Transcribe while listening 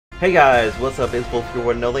Hey guys, what's up? It's Volf, your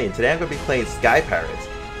one and only, and today I'm going to be playing Sky Pirates.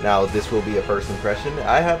 Now, this will be a first impression.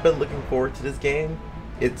 I have been looking forward to this game.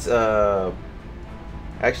 It's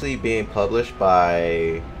actually being published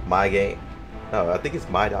by My Game. No, I think it's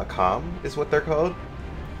My.com is what they're called.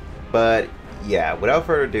 But yeah, without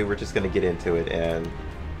further ado, we're just going to get into it and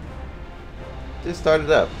just start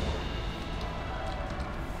it up.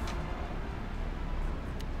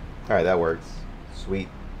 Alright, that works. Sweet.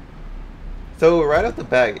 So right off the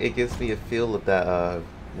bat, it gives me a feel of that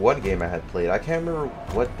one game I had played. I can't remember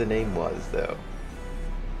what the name was though.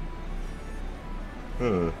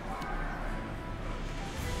 I'm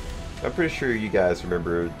pretty sure you guys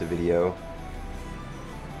remember the video.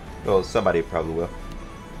 Well, somebody probably will.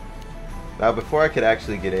 Now, before I could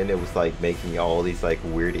actually get in, it was like making all these like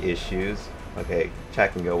weird issues. Okay,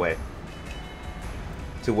 chat can go away.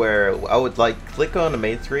 To where I would like click on the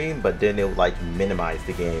main screen, but then it would like minimize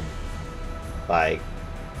the game. Like,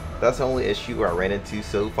 that's the only issue I ran into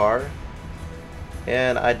so far,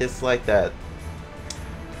 and I dislike that.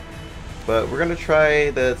 But we're gonna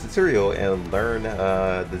try the tutorial and learn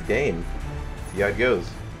this game. See how it goes.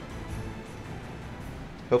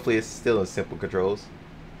 Hopefully it's still in simple controls.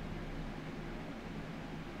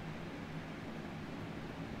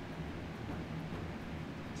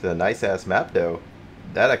 It's a nice ass map though.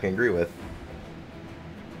 That I can agree with.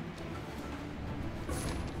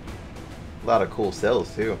 A lot of cool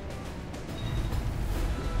cells too.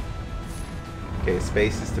 Okay,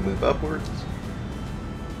 space is to move upwards.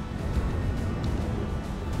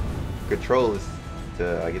 Control is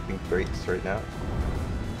to, I think, straighten out.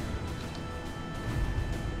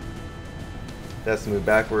 That's to move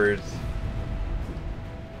backwards.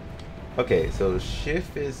 Okay, so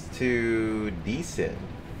shift is to descend.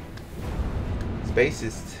 Space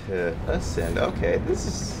is to ascend. Okay, this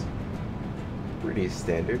is pretty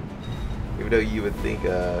standard. Even though you would think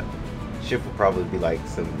shift would probably be like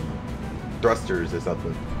some thrusters or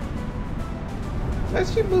something. That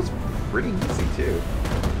shit moves pretty easy too.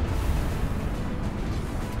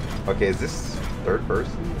 Okay, is this third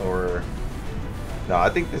person or no? I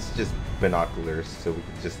think this is just binoculars, so we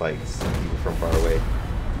can just like see people from far away.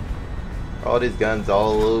 All these guns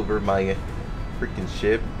all over my freaking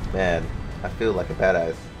ship, man. I feel like a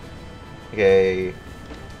badass. Okay,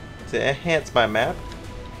 to enhance my map,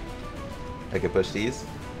 I can push these.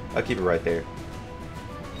 I'll keep it right there.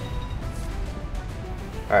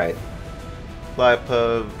 Alright. Fly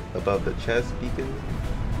above the chest beacon.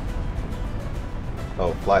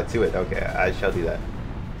 Oh, fly to it. Okay, I shall do that.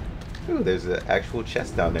 Ooh, there's an actual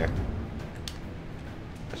chest down there.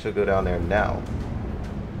 I shall go down there now.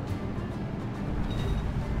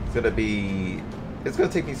 It's gonna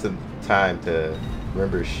take me some time to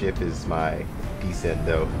remember shift is my descent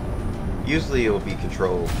though. Usually it will be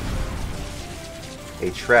control. A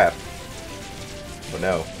trap. Oh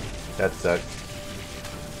no, that sucks.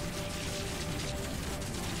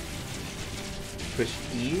 Push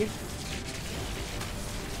E.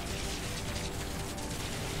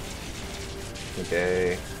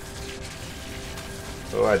 Okay.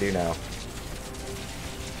 What do I do now?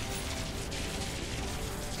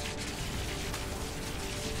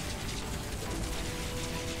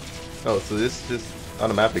 Oh, so this just on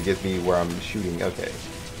the map it gives me where I'm shooting. Okay.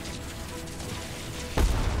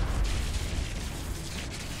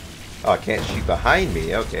 Oh, I can't shoot behind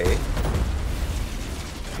me. Okay.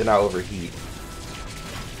 Then I overheat.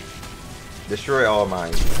 Destroy all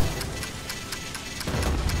mines.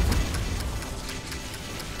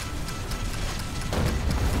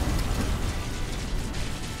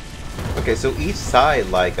 Okay, so each side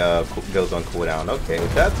like goes on cooldown. Okay,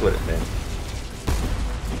 that's what it meant.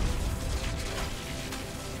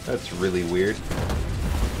 That's really weird,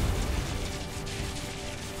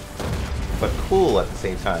 but cool at the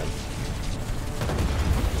same time.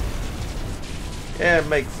 Yeah, it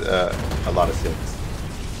makes a lot of sense.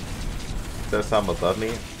 Is there something above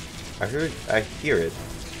me? I hear it.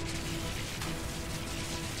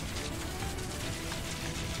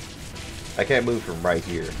 I can't move from right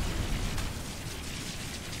here.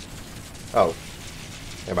 Oh,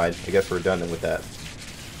 never mind. I guess we're done with that.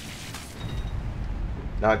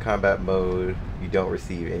 Non-combat mode. You don't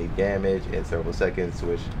receive any damage in several seconds.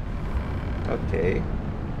 Which, okay.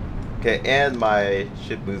 Okay, and my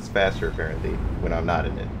ship moves faster apparently when I'm not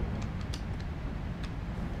in it.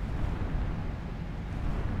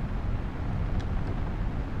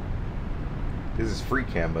 This is free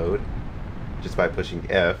cam mode, just by pushing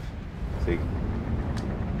F, so you can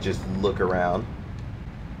just look around.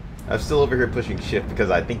 I'm still over here pushing shift because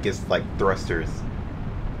I think it's like thrusters.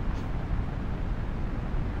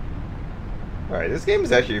 Alright, this game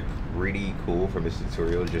is actually pretty cool from his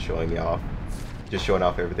tutorial, just showing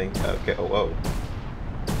off everything. Okay, oh, whoa.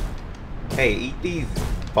 Hey, eat these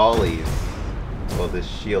volleys. Well, this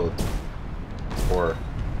shield. Or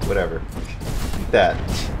whatever. Eat that.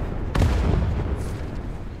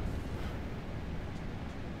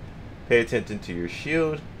 Pay attention to your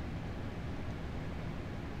shield.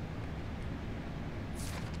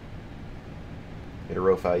 In a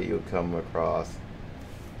row fight, you'll come across.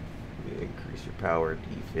 You increase your power,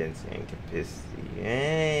 defense, and capacity.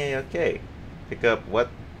 Hey, okay. Pick up what?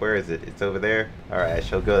 Where is it? It's over there. Alright, I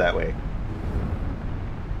shall go that way.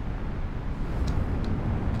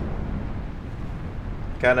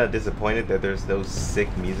 Kinda disappointed that there's no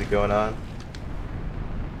sick music going on.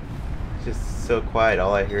 It's just so quiet,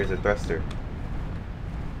 all I hear is a thruster.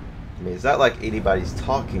 I mean, it's not like anybody's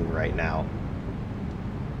talking right now.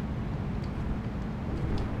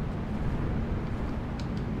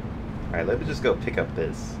 Alright, let me just go pick up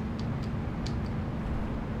this.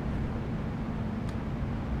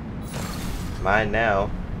 Mine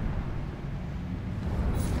now.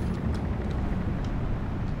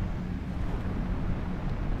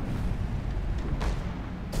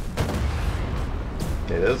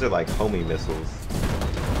 Yeah, those are like homing missiles.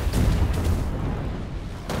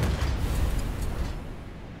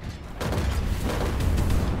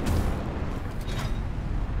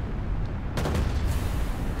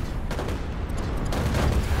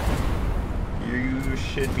 You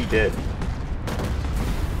should be dead.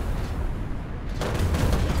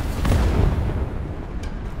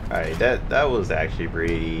 Alright, that was actually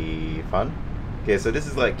pretty fun. Okay, so this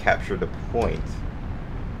is like capture the point.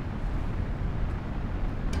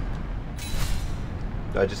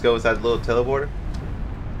 Do I just go inside the little teleporter?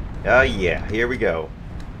 Oh yeah, here we go.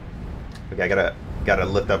 Okay, I gotta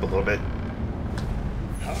lift up a little bit.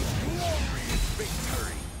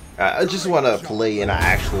 I just want to play in an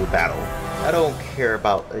actual battle. I don't care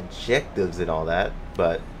about objectives and all that,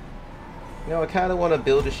 but you know, I kind of want to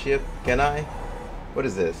build a ship. Can I? What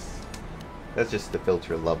is this? That's just to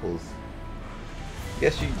filter levels.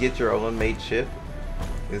 Guess you get your own made ship.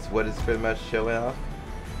 Is what it's pretty much showing off.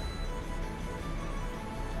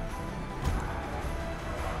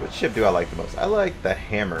 What ship do I like the most? I like the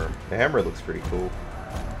hammer. The hammer looks pretty cool.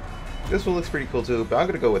 This one looks pretty cool too, but I'm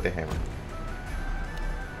gonna go with the hammer.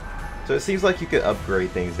 So it seems like you can upgrade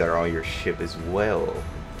things that are on your ship as well.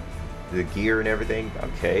 The gear and everything.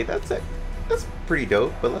 Okay, that's pretty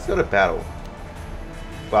dope. But let's go to battle.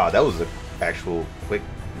 Wow, that was an actual quick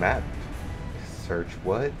map. Search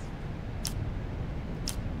what?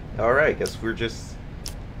 Alright, guess we're just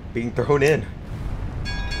being thrown in.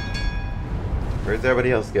 Where's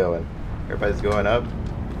everybody else going? Everybody's going up?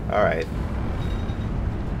 Alright.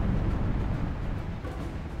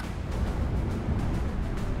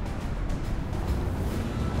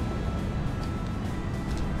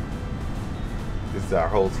 This is our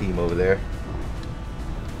whole team over there.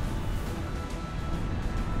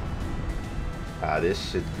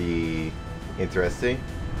 This should be interesting.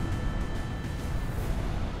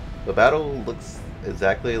 The battle looks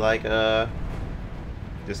exactly like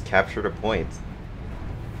just captured a point.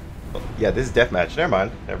 Oh, yeah, this is deathmatch. Never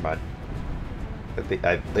mind. Never mind.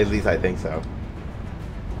 At least I think so.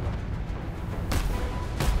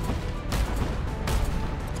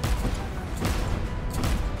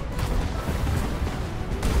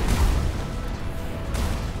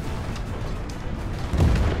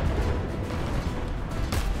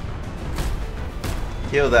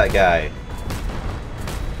 Kill that guy.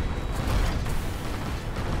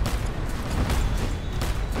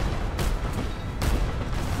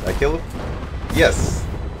 Did I kill him? Yes!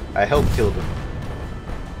 I helped kill him.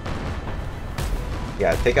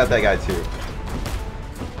 Yeah, take out that guy too.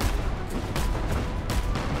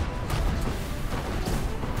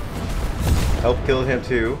 Help kill him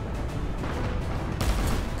too.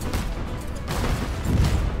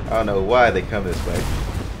 I don't know why they come this way.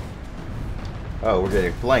 Oh, we're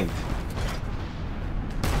getting flanked.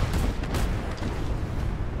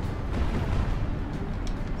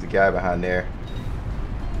 There's a guy behind there.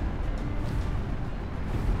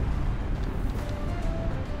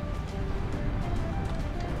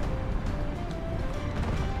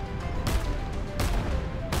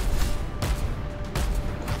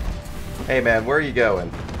 Hey man, where are you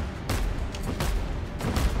going?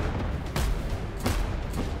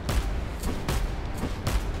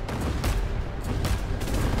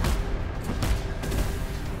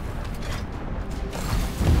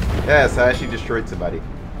 Yes, I actually destroyed somebody.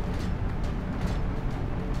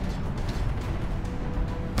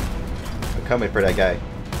 I'm coming for that guy.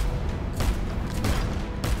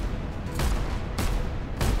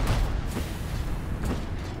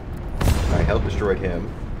 help destroyed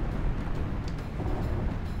him.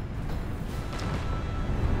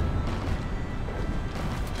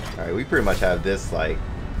 Alright, we pretty much have this, like,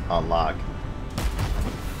 on lock.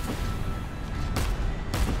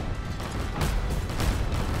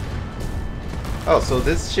 Oh, so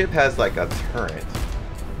this ship has, like, a turret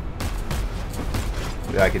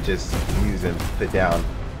that I could just use and put down.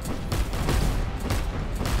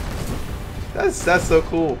 That's so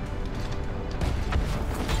cool.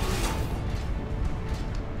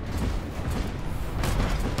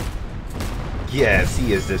 Yes,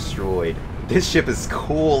 he is destroyed. This ship is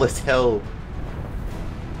cool as hell.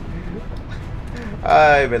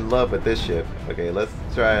 I'm in love with this ship. Okay, let's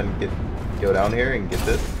try and go down here and get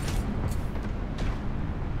this.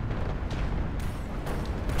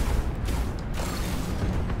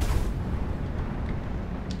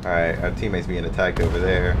 Alright, our teammate's being attacked over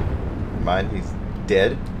there. Mine, he's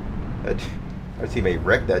dead. Our teammate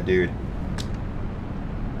wrecked that dude.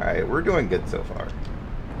 Alright, we're doing good so far.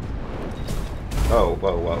 Oh,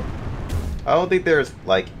 whoa, whoa. I don't think there's,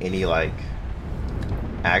 like, any, like,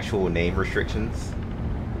 actual name restrictions.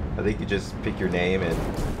 I think you just pick your name and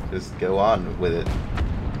just go on with it.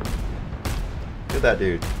 Look at that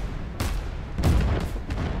dude.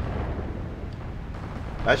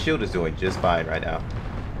 My shield is doing just fine right now.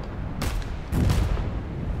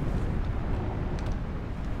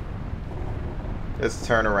 Let's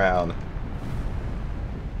turn around.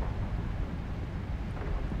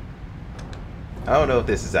 I don't know if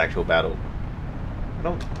this is actual battle. I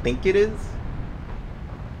don't think it is.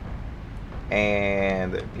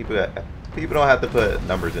 And people don't have to put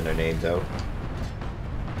numbers in their name though.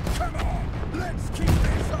 Come on, let's keep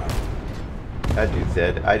this up. That dude's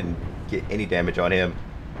dead. I didn't get any damage on him.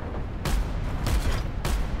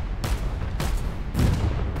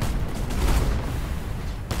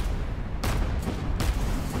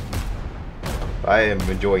 I am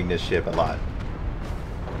enjoying this ship a lot.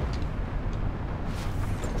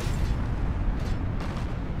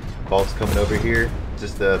 Volf's coming over here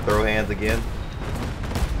just to throw hands again.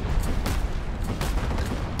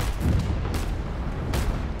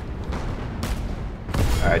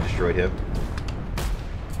 I destroyed him.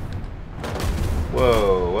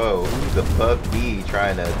 Whoa, whoa, who the fuck be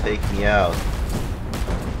trying to take me out?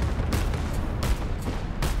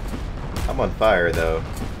 I'm on fire though,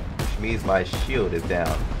 which means my shield is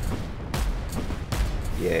down.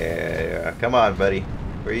 Yeah, come on buddy,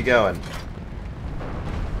 where you going?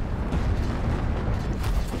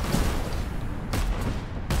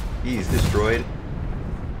 He's destroyed.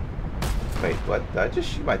 Wait, what? Did I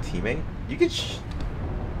just shoot my teammate? You can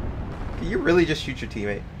you really just shoot your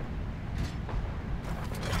teammate?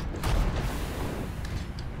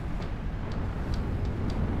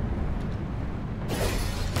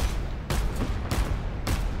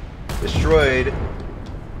 Destroyed.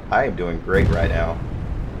 I am doing great right now.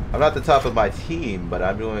 I'm not the top of my team, but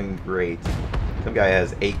I'm doing great. Some guy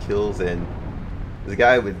has 8 kills and there's a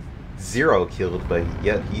guy with 0 killed, but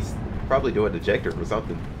yet he's probably doing ejector or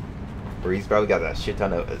something. Or he's probably got a shit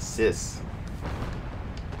ton of assists.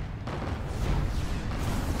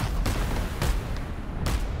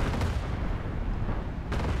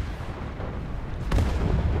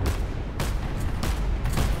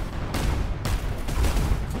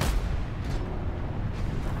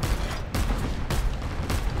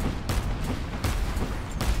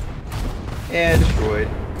 And destroyed.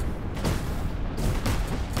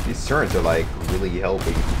 These turrets are like really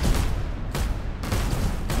helping.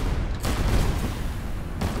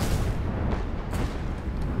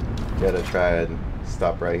 Gotta try and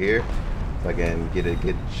stop right here so I can get a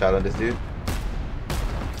good shot on this dude.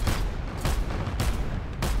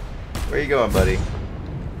 Where you going, buddy?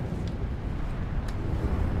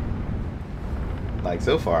 Like,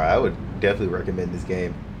 so far, I would definitely recommend this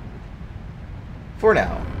game. For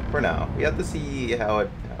now. For now. We have to see how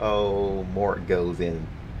more it goes in.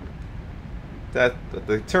 The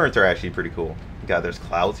turrets are actually pretty cool. God, there's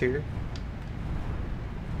clouds here.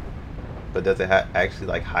 But does it actually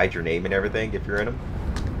like hide your name and everything if you're in them?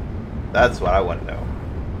 That's what I want to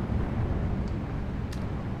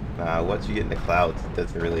know. Once you get in the clouds, it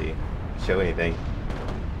doesn't really show anything.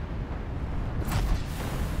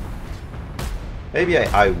 Maybe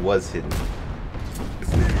I was hidden.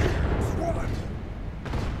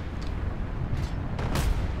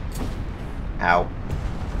 Ow.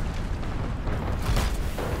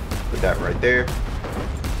 Put that right there.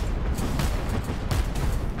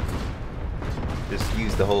 Just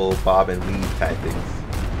use the whole bob and weave tactics.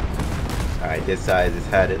 Alright, this side has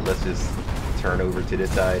had it. Let's just turn over to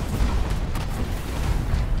this side.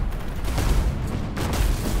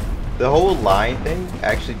 the whole line thing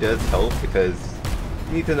actually does help because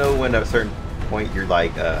you need to know when at a certain point you're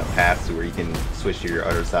like past to where you can switch to your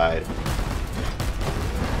other side.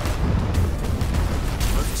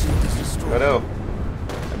 Oh no,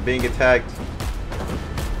 I'm being attacked.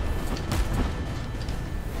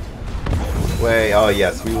 Wait, oh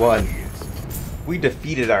yes, we won. We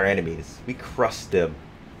defeated our enemies. We crushed them.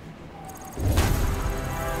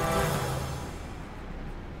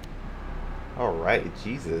 Alright,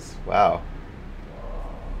 Jesus, wow.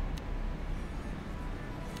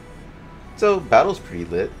 So, battle's pretty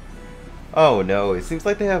lit. Oh no, it seems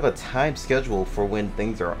like they have a time schedule for when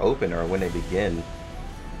things are open or when they begin.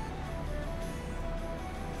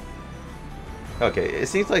 Okay, it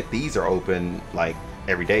seems like these are open, like,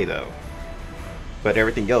 every day though. But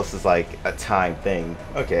everything else is like a time thing.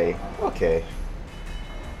 Okay, okay.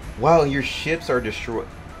 Wow, your ships are destroyed.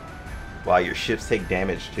 Wow, your ships take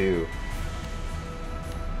damage too.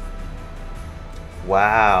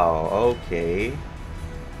 Wow, okay.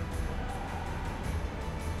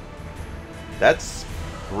 That's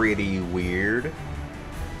pretty weird.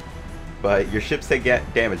 But your ships take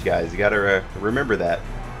damage, guys. You gotta remember that.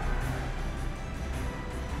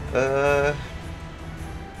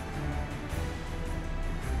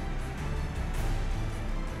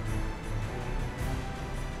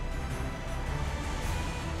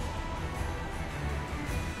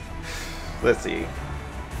 Let's see.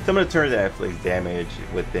 Some of the turns that inflicts damage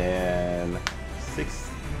within 60.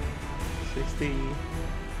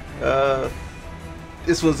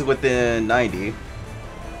 This one's within 90.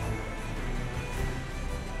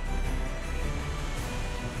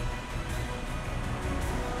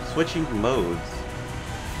 Switching modes.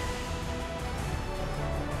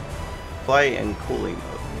 Flight and cooling mode.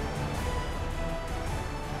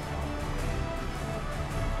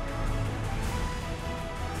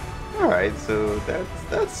 Alright, so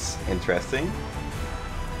that's interesting.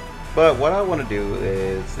 But what I want to do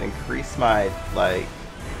is increase my like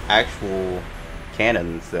actual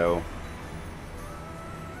cannons though.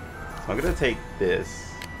 So I'm gonna take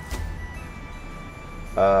this.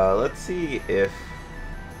 Let's see if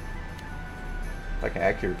I can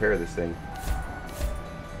actually repair this thing.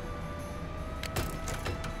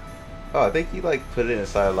 Oh, I think you like put it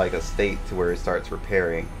inside like a state to where it starts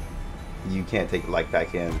repairing. You can't take it like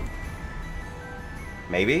back in.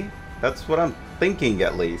 Maybe? That's what I'm thinking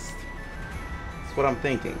at least. That's what I'm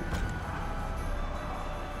thinking.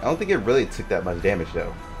 I don't think it really took that much damage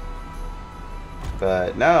though.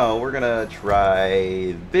 But now we're gonna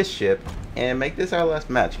try this ship and make this our last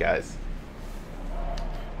match, guys.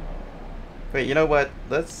 Wait, you know what?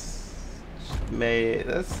 Let's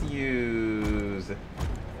use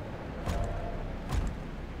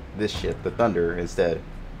this ship, the Thunder, instead.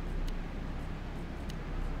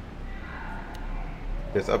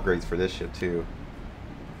 There's upgrades for this ship too.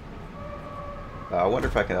 I wonder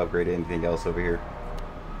if I can upgrade anything else over here.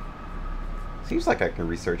 Seems like I can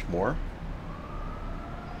research more.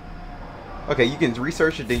 Okay, you can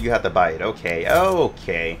research it, then you have to buy it. Okay,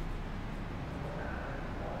 okay.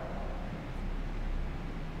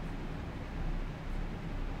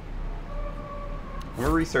 I'm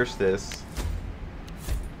gonna research this.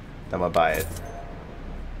 I'm gonna buy it.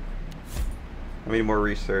 How many more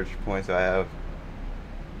research points do I have?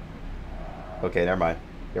 Okay, never mind.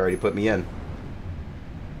 You already put me in.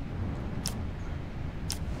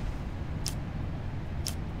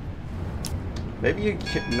 Maybe you're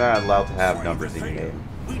not allowed to have numbers in your name.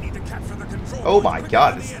 Oh my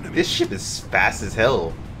god, this ship is fast as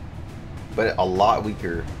hell. But a lot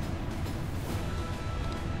weaker.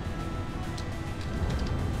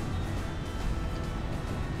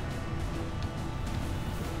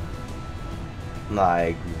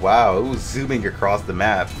 Like, wow, it was zooming across the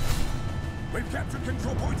map. We've captured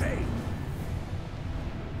control point A.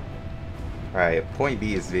 Alright, point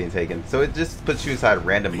B is being taken. So it just puts you inside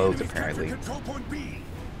random modes apparently. Control point B.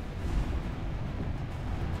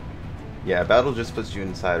 Yeah, battle just puts you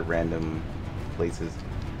inside random places.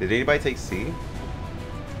 Did anybody take C?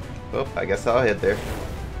 Well, I guess I'll head there.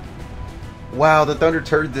 Wow, the Thunder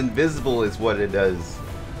turns invisible is what it does.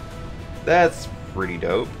 That's pretty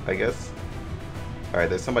dope, I guess. Alright,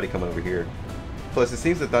 there's somebody coming over here. Plus, it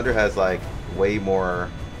seems the Thunder has, like, way more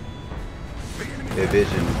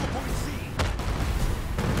vision.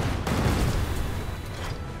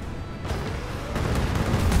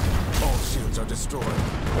 All shields are destroyed.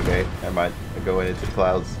 Okay, never mind. I'm going into the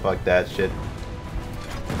clouds. Fuck that shit.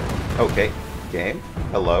 Okay, game.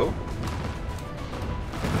 Hello.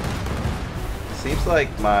 Seems like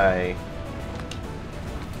my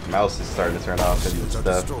mouse is starting to turn off and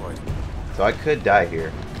stuff. So I could die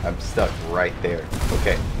here. I'm stuck right there.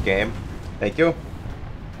 Okay, game. Thank you.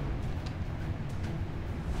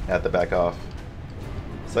 I have to back off.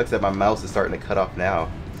 Sucks that my mouse is starting to cut off now.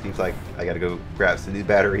 Seems like I gotta go grab some new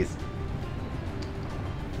batteries.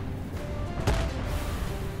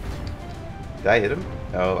 Did I hit him?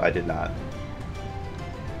 No, I did not.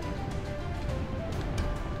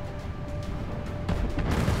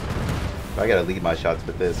 I gotta lead my shots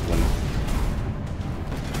with this one.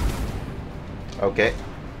 Okay.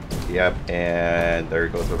 Yep, and there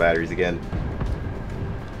goes my batteries again.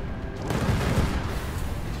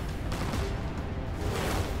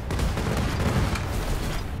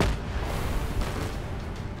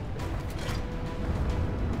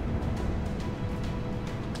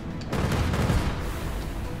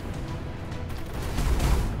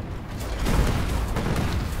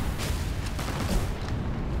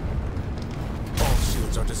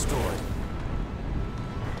 Are destroyed.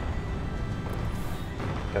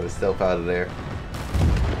 Got the stealth out of there.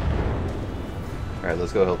 Alright,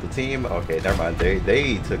 let's go help the team. Okay, never mind.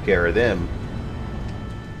 They took care of them.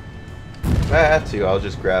 If I have to, I'll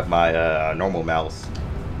just grab my normal mouse.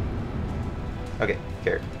 Okay,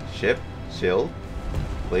 care. Ship, shield,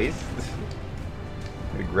 please.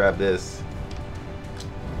 Let me grab this.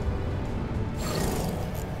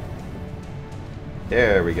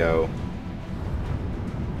 There we go.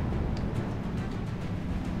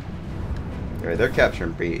 Alright, they're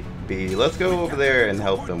capturing B. Let's go over there and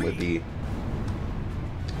help them with B.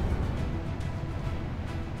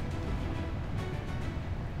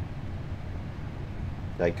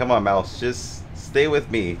 Like, come on, mouse, just stay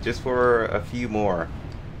with me, just for a few more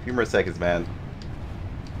seconds, man.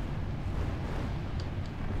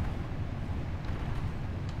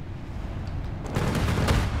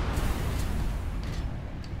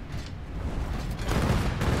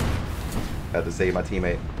 Had to save my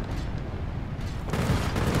teammate.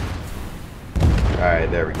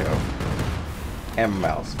 Alright, there we go. And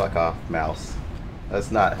mouse. Fuck off, mouse.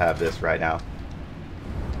 Let's not have this right now.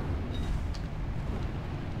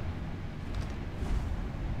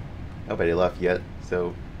 Nobody left yet,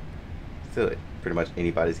 so still pretty much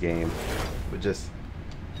anybody's game. But just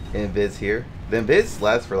invis here. The invis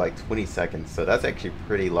lasts for like 20 seconds, so that's actually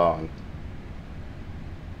pretty long.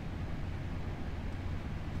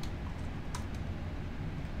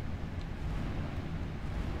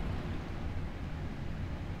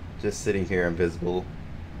 Just sitting here invisible.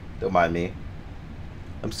 Don't mind me.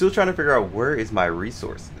 I'm still trying to figure out where is my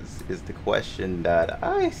resources is the question that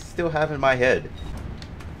I still have in my head.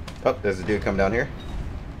 Oh, there's a dude coming down here.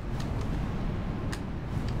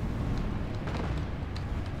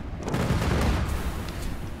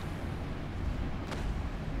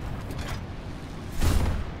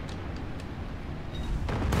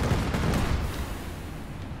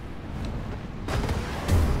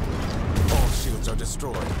 All shields are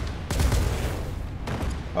destroyed.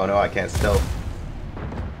 Oh no, I can't stealth.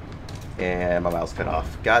 And my mouse cut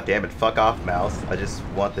off. God damn it, fuck off, mouse. I just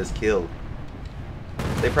want this kill.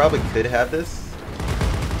 They probably could have this.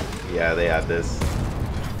 Yeah, they have this.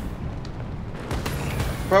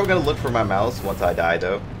 Probably gonna look for my mouse once I die,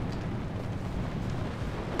 though.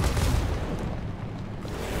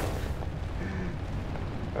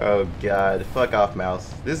 Oh god, fuck off,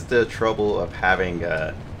 mouse. This is the trouble of having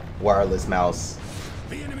a wireless mouse.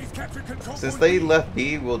 The enemy's captured control. Since they left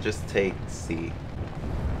B, we'll just take C.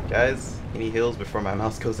 Guys, any heals before my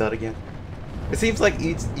mouse goes out again? It seems like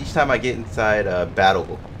each time I get inside a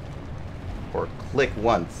battle or click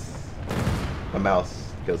once, my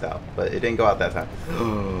mouse goes out. But it didn't go out that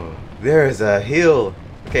time. There's a heal.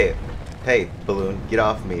 Okay, hey, balloon, get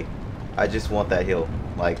off me. I just want that heal.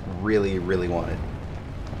 Like, really, really want it.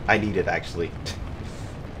 I need it, actually.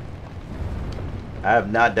 I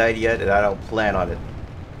have not died yet, and I don't plan on it.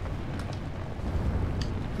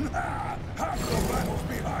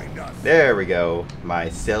 There we go. My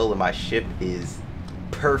cell and my ship is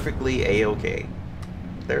perfectly A-okay.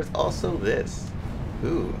 There's also this.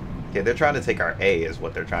 Ooh. Okay, they're trying to take our A is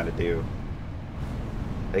what they're trying to do.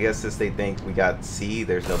 I guess since they think we got C,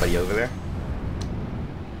 there's nobody over there.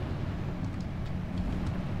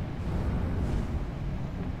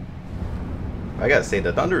 I gotta say,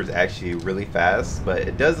 the thunder is actually really fast, but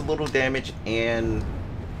it does a little damage and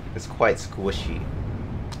it's quite squishy.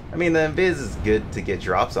 I mean, the invis is good to get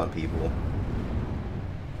drops on people.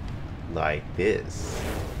 Like this.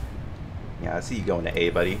 Yeah, I see you going to A,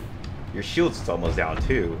 buddy. Your shield's almost down,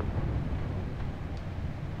 too.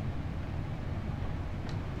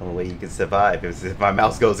 The only way you can survive is if my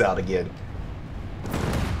mouse goes out again.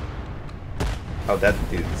 Oh, that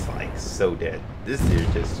dude's like so dead. This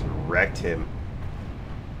dude just wrecked him.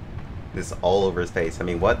 This all over his face. I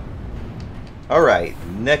mean, what? Alright,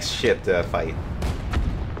 next ship to fight.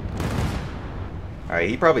 Alright,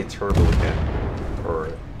 he probably turboed him. Or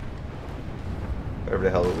whatever the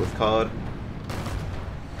hell it was called.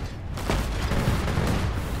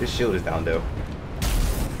 His shield is down though.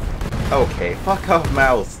 Okay, fuck off,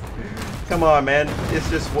 mouse. Come on, man. It's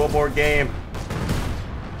just one more game.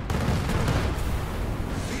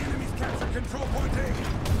 The enemy's captured control point A.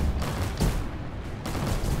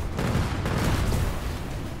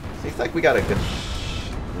 Seems like we got a good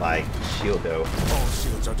like shield though. All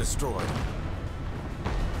shields are destroyed.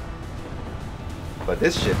 But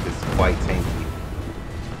this ship is quite tanky.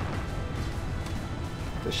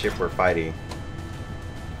 The ship we're fighting.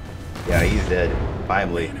 Yeah, he's dead.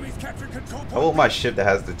 Finally. The enemy's captured control point I want my ship that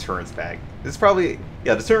has deterrence back. This is probably,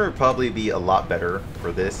 yeah, the deterrent would probably be a lot better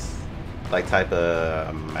for this like type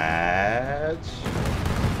of match.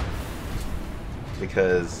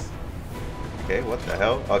 Because, okay, what the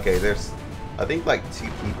hell? Okay, there's, I think like 2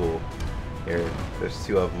 people here. There's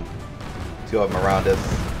 2 of them. 2 of them around us.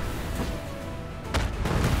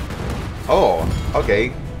 Oh,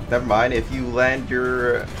 okay. Never mind. If you land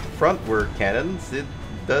your frontward cannons, it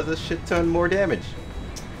does a shit ton more damage.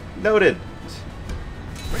 Noted.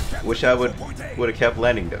 Wish I would have kept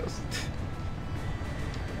landing those.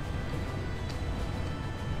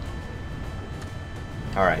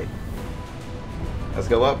 All right. Let's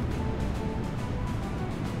go up.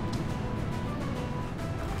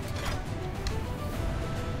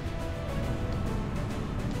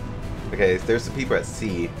 Okay, there's some people at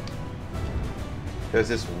sea. There's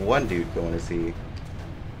this one dude going to sea.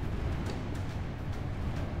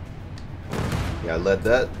 Yeah, I led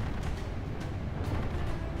that.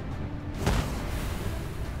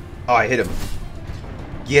 Oh, I hit him.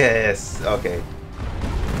 Yes. Okay.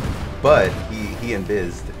 But he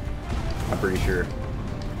invised. I'm pretty sure.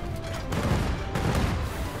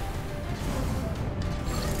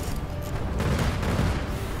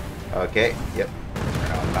 Okay. Yep.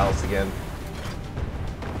 Turn on mouse again.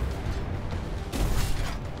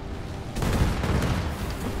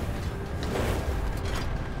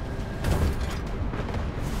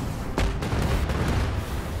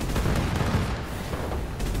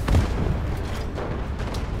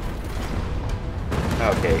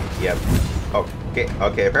 Okay, yep. Oh,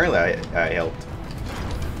 okay, apparently I helped.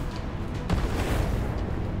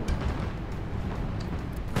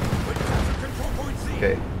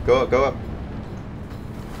 Okay, go up.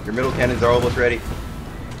 Your middle cannons are almost ready.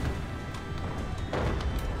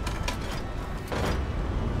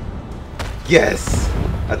 Yes!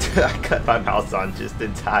 I cut my mouse on just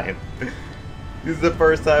in time. This is the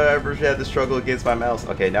first time I ever had to struggle against my mouse.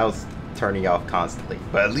 Okay, now it's turning off constantly.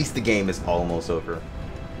 But at least the game is almost over.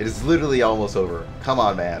 It is literally almost over. Come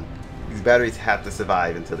on, man. These batteries have to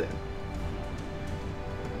survive until then.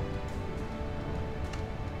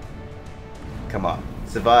 Come on.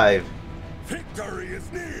 Survive. Victory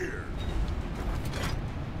is near.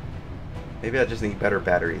 Maybe I just need better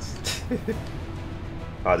batteries.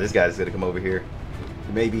 Oh, this guy's gonna come over here.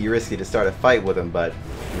 It may be risky to start a fight with him, but,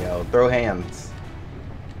 you know, throw hands.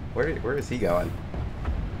 Where is he going?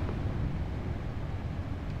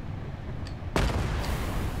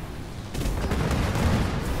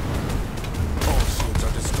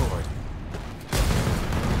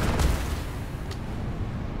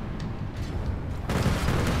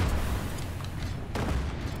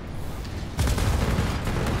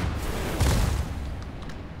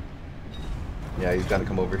 Yeah, he's gonna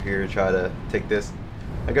come over here and try to take this.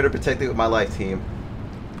 I gotta protect it with my life, team.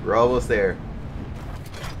 We're almost there.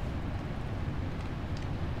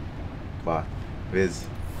 Come on. Viz.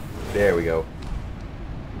 There we go.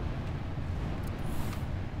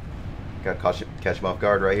 Gotta catch him off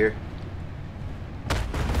guard right here.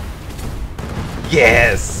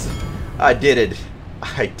 Yes! I did it.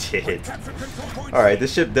 I did it. Alright,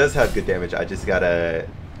 this ship does have good damage. I just gotta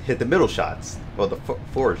hit the middle shots. Well, the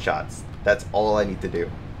forward shots. That's all I need to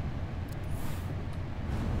do.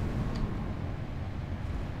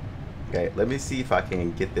 Okay, let me see if I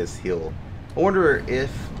can get this heal. I wonder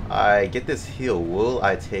if I get this heal, will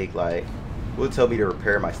I take like, will it tell me to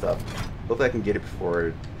repair my stuff? Hopefully I can get it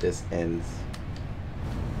before this ends.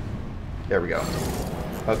 There we go.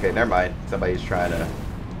 Okay, never mind. Somebody's trying to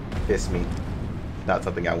fist me. Not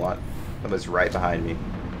something I want. Someone's right behind me.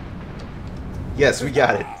 Yes, we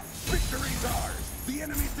got it.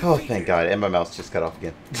 Oh, thank God. And my mouse just cut off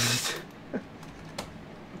again.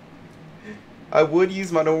 I would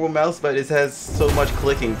use my normal mouse, but it has so much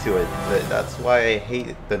clicking to it. That's why I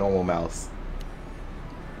hate the normal mouse.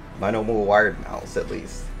 My normal wired mouse, at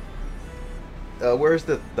least. Where's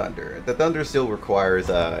the thunder? The thunder still requires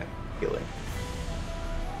healing.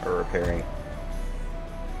 Or repairing.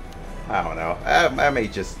 I don't know. I may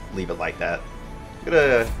just leave it like that.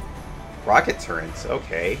 Gonna rocket turrets.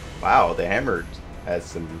 Okay. Wow, the hammer has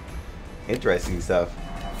some interesting stuff.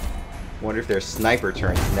 Wonder if there's sniper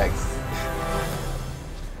turrets next.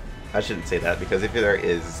 I shouldn't say that because if there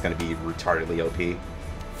is, it's gonna be retardedly OP.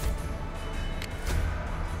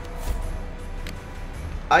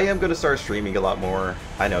 I am gonna start streaming a lot more.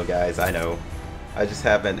 I know, guys. I know. I just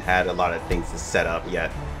haven't had a lot of things to set up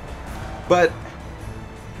yet. But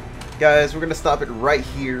guys, we're gonna stop it right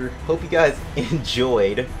here. Hope you guys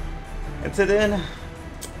enjoyed. Until then,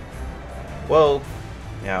 well,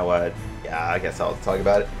 you know what? Yeah, I guess I'll talk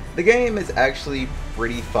about it. The game is actually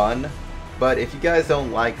pretty fun, but if you guys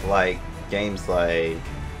don't like games like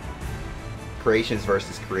creations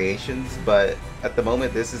versus creations, but at the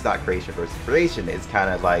moment this is not creation versus creation. It's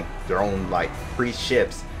kind of like their own like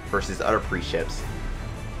pre-ships versus other pre-ships.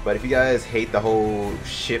 But if you guys hate the whole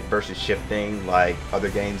ship versus ship thing like other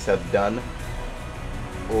games have done,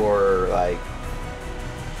 or like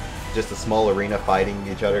just a small arena fighting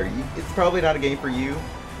each other, it's probably not a game for you.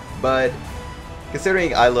 But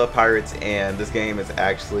considering I love pirates and this game is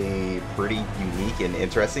actually pretty unique and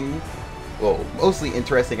interesting, well, mostly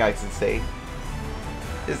interesting I should say,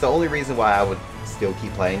 is the only reason why I would still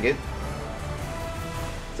keep playing it.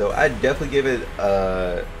 So I'd definitely give it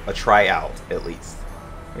a try out at least.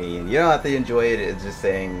 I mean, you don't have to enjoy it. It's just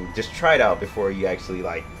saying, just try it out before you actually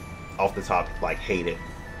like off the top like hate it.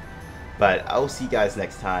 But I will see you guys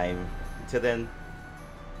next time. Until then,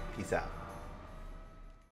 peace out.